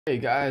Hey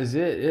guys,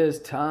 it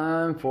is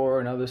time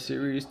for another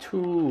series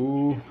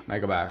 2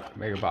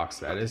 Megabox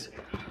that is.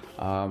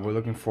 We're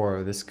looking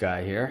for this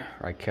guy here,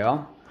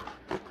 Reichel,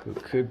 who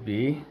could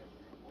be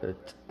the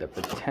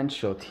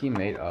potential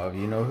teammate of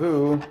you know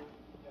who.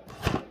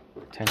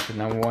 Potential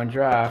 #1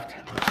 draft.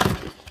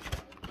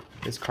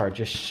 This card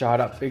just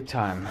shot up big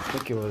time. I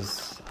think it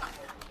was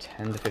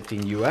 10 to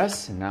 15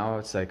 US and now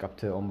it's like up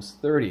to almost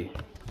 30.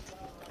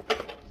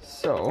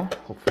 So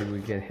hopefully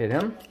we can hit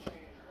him.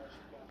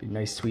 Be a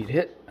nice sweet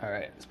hit. All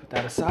right, let's put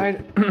that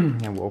aside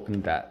and we'll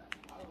open that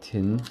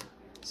tin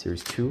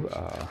series 2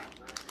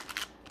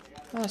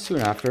 soon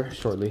after,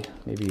 shortly,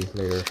 maybe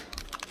later,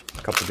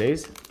 a couple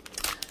days.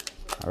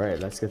 All right,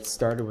 let's get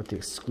started with the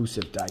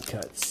exclusive die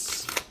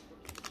cuts.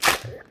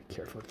 Okay, be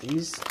careful with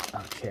these.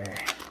 Okay.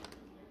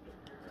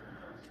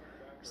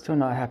 Still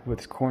not happy with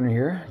this corner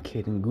here.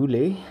 Caden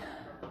Goulet,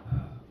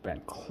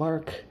 Brent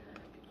Clark,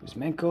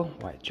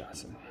 Kuzmenko, Wyatt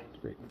Johnson.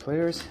 Great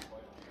players.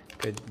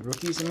 Good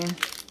rookies, I mean.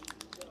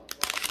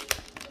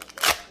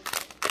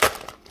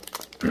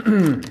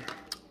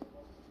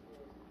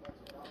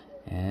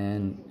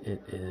 And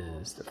it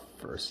is the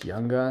first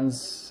Young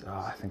Guns.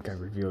 I think I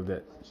revealed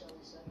it.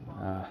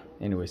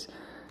 Anyways,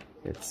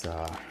 it's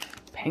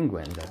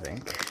Penguins, I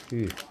think.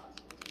 Ooh.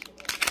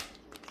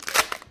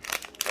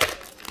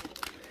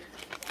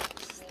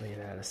 Let's lay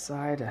that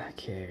aside.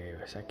 Okay,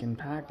 second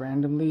pack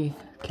randomly.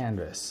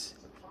 Canvas.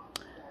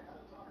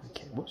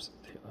 Okay, whoops.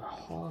 Taylor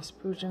Hall,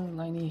 Spurgeon,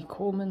 Liney,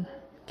 Coleman,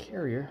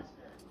 Carrier.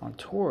 On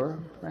tour,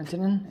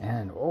 Rantanen,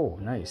 and oh,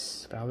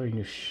 nice, Valerie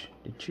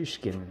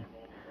Nichushkin.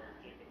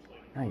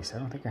 Nice, I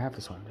don't think I have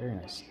this one. Very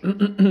nice.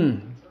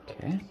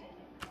 Okay.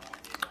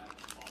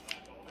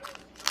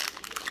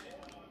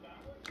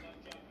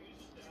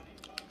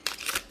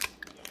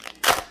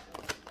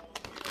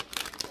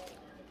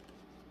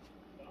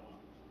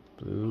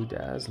 Blue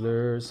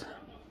Dazzlers.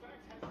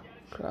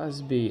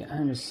 Crosby,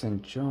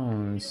 Anderson,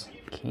 Jones,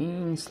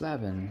 Kane,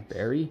 Slavin,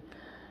 Barry,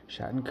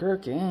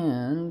 Shattenkirk,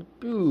 and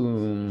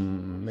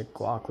boom,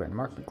 McLaughlin,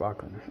 Mark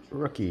McLaughlin,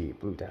 rookie,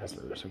 Blue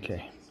Dazzlers.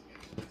 Okay.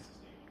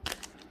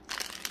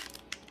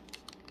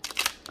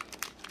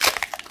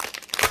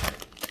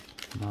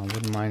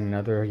 Wouldn't mind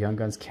another Young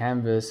Guns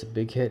canvas, a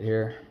big hit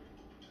here.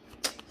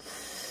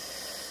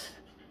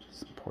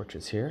 Some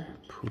portraits here.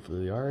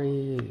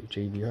 Pugliari,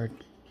 JVR,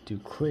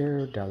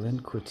 Duclair,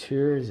 Dalin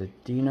Couture,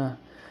 Zadina,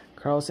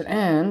 Carlson,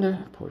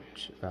 and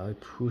Valley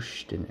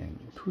Pushtin.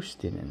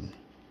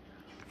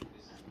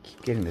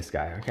 Keep getting this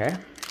guy, okay?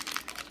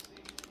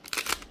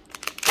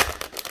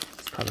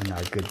 It's probably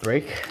not a good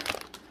break.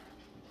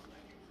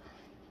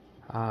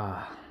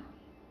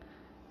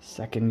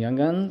 Second Young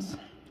Guns.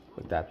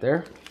 Put that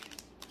there.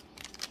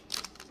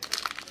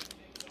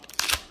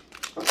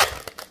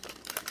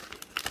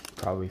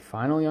 Probably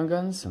final Young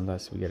Guns,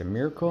 unless we get a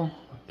miracle.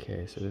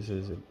 Okay, so this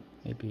is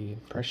maybe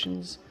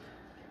Impressions.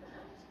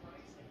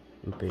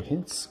 Lupe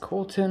Hintz,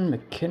 Colton,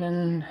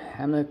 McKinnon,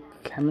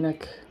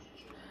 Hamonic,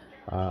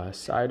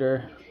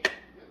 Cider,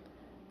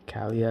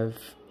 Kaliev,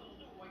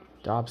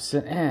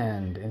 Dobson,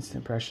 and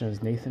instant impression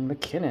is Nathan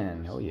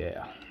McKinnon. Oh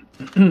yeah.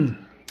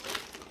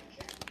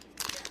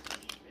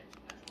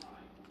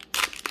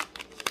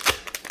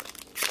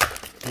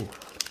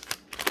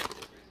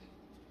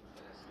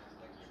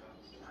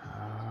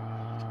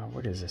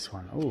 What is this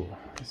one? Oh,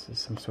 this is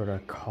some sort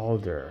of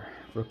Calder.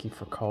 Rookie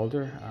for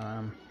Calder.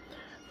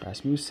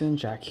 Rasmussen,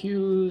 Jack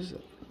Hughes,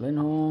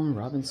 Lindholm,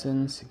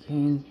 Robinson,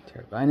 Seguin,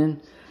 Teravainen,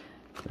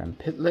 Graham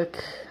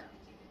Pitlick.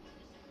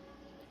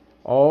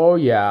 Oh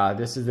yeah,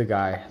 this is the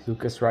guy,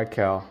 Lucas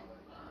Reichel.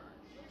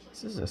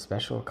 This is a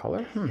special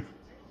color.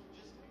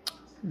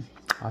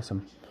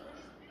 Awesome.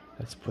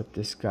 Let's put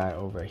this guy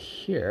over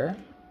here.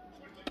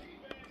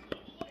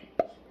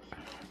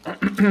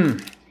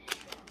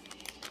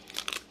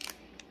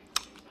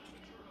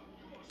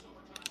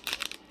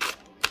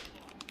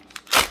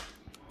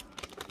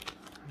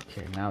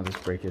 Okay, now this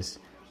break is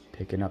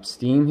picking up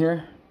steam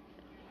here.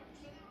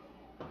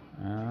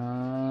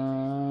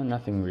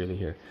 Nothing really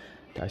here.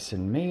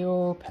 Dyson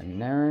Mayo,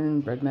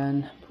 Panarin,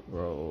 Breadman,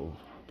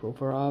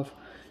 Provorov,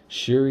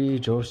 Shiri,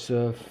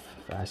 Joseph,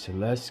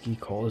 Vasilevsky,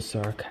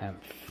 Kolesar,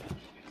 Kempf.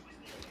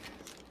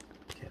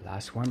 Okay,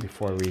 last one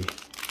before we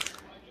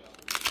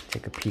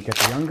take a peek at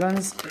the Young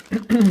Guns.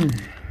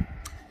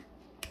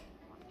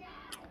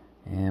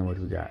 And what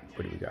do we got?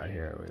 What do we got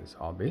here? It was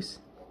all base.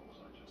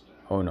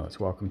 Oh no,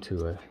 it's welcome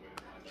to a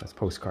that's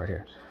postcard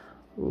here.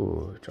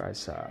 Ooh,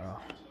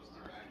 Drysdale.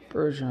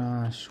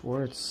 Bergeron,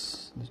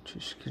 Schwartz,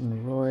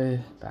 Nichushkin,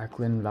 Roy,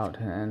 Backlund,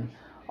 Loudhan.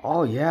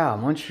 Oh yeah,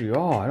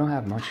 Montreal. I don't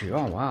have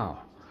Montreal. Wow.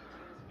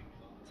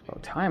 It's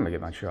about time I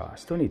get Montreal. I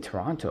still need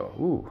Toronto.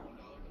 Ooh.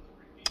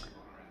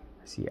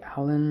 I see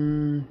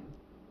Allen.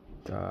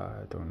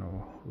 Don't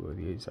know who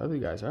these other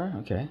guys are.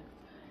 Okay.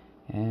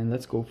 And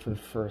let's go for the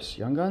first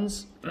Young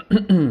Guns.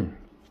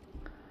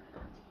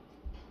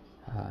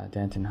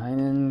 Danton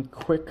Heinen,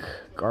 Quick,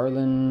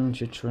 Garland,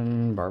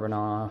 Chitrin,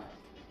 Barbanov,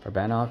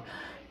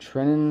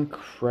 Trennan,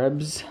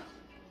 Krebs.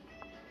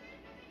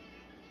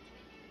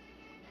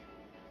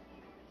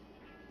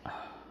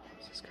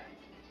 What's this guy?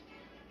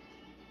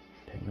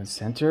 In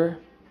center,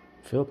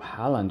 Philip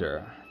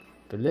Hallander.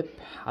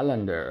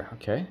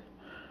 Okay.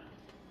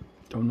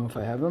 Don't know if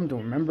I have him.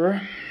 Don't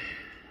remember.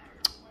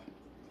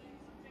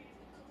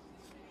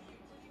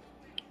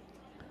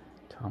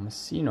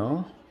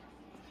 Tomasino,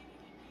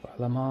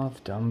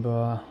 Varlamov,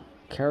 Dumba,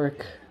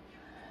 Carrick,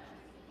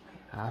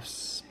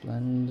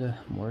 Asplund,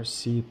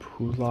 Morrissey,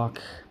 Pulak,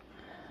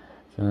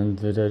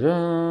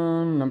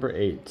 number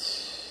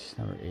 8.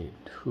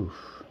 Whew.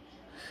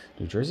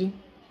 New Jersey.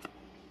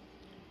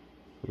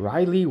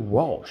 Riley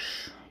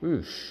Walsh.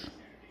 Oosh.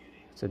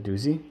 It's a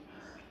doozy.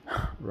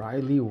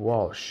 Riley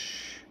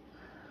Walsh.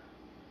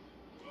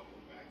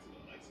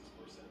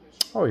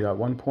 Oh, you got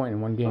 1 point in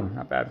one game.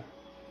 Not bad.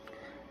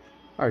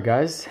 Alright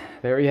guys,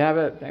 there you have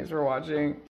it. Thanks for watching.